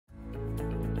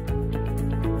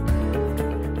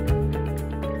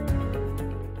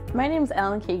My name's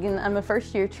Keegan. I'm a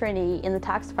first-year trainee in the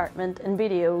tax department in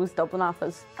BDO's Dublin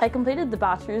office. I completed the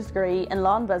bachelor's degree in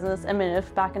law and business in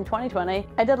Maynooth back in 2020.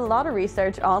 I did a lot of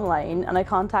research online and I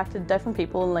contacted different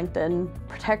people on LinkedIn,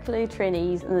 particularly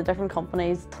trainees in the different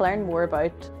companies, to learn more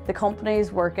about the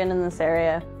companies working in this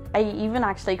area. I even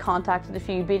actually contacted a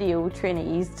few BDO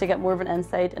trainees to get more of an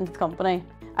insight into the company.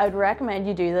 I would recommend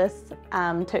you do this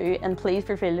too, and please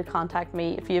feel free to contact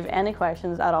me if you have any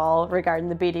questions at all regarding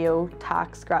the BDO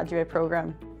Tax Graduate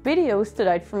Programme. BDO stood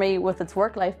out for me with its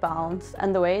work-life balance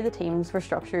and the way the teams were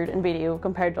structured in BDO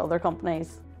compared to other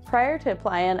companies. Prior to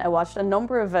applying, I watched a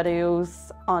number of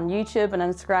videos on YouTube and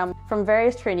Instagram from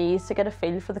various trainees to get a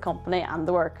feel for the company and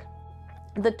the work.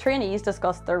 The trainees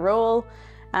discussed their role,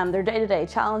 their day-to-day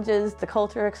challenges, the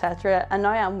culture, etc. And now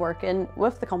I'm working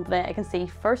with the company, I can see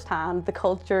firsthand the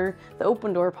culture, the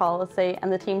open door policy and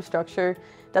the team structure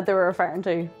that they were referring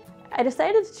to. I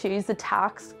decided to choose the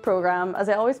tax programme as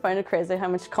I always found it crazy how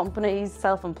much companies,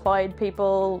 self-employed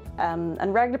people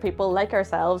and regular people like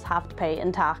ourselves have to pay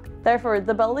in tax. Therefore,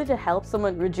 the ability to help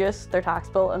someone reduce their tax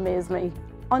bill amazed me.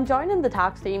 On joining the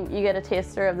tax team, you get a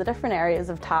taster of the different areas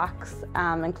of tax,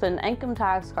 including income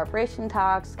tax, corporation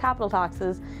tax, capital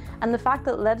taxes, and the fact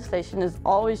that legislation is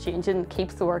always changing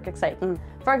keeps the work exciting.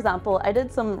 For example, I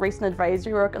did some recent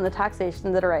advisory work on the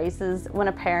taxation that arises when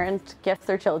a parent gifts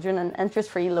their children an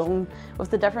interest-free loan, with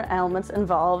the different elements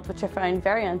involved, which I found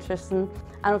very interesting,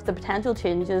 and with the potential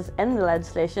changes in the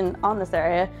legislation on this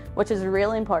area, which is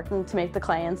really important to make the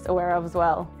clients aware of as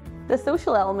well. The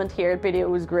social element here at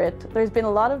BDO is great. There's been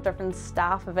a lot of different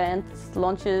staff events,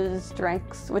 lunches,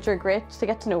 drinks, which are great to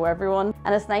get to know everyone,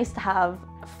 and it's nice to have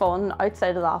fun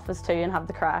outside of the office too and have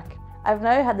the crack. I've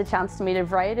now had the chance to meet a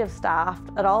variety of staff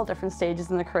at all different stages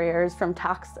in their careers, from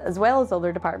tax as well as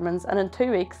other departments, and in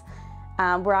 2 weeks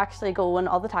we're actually going,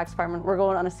 all the tax department, we're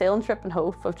going on a sailing trip in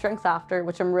Hove with drinks after,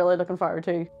 which I'm really looking forward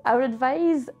to. I would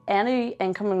advise any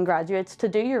incoming graduates to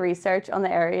do your research on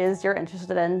the areas you're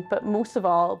interested in, but most of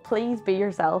all, please be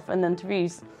yourself in the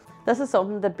interviews. This is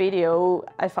something that BDO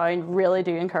I found really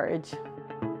do encourage.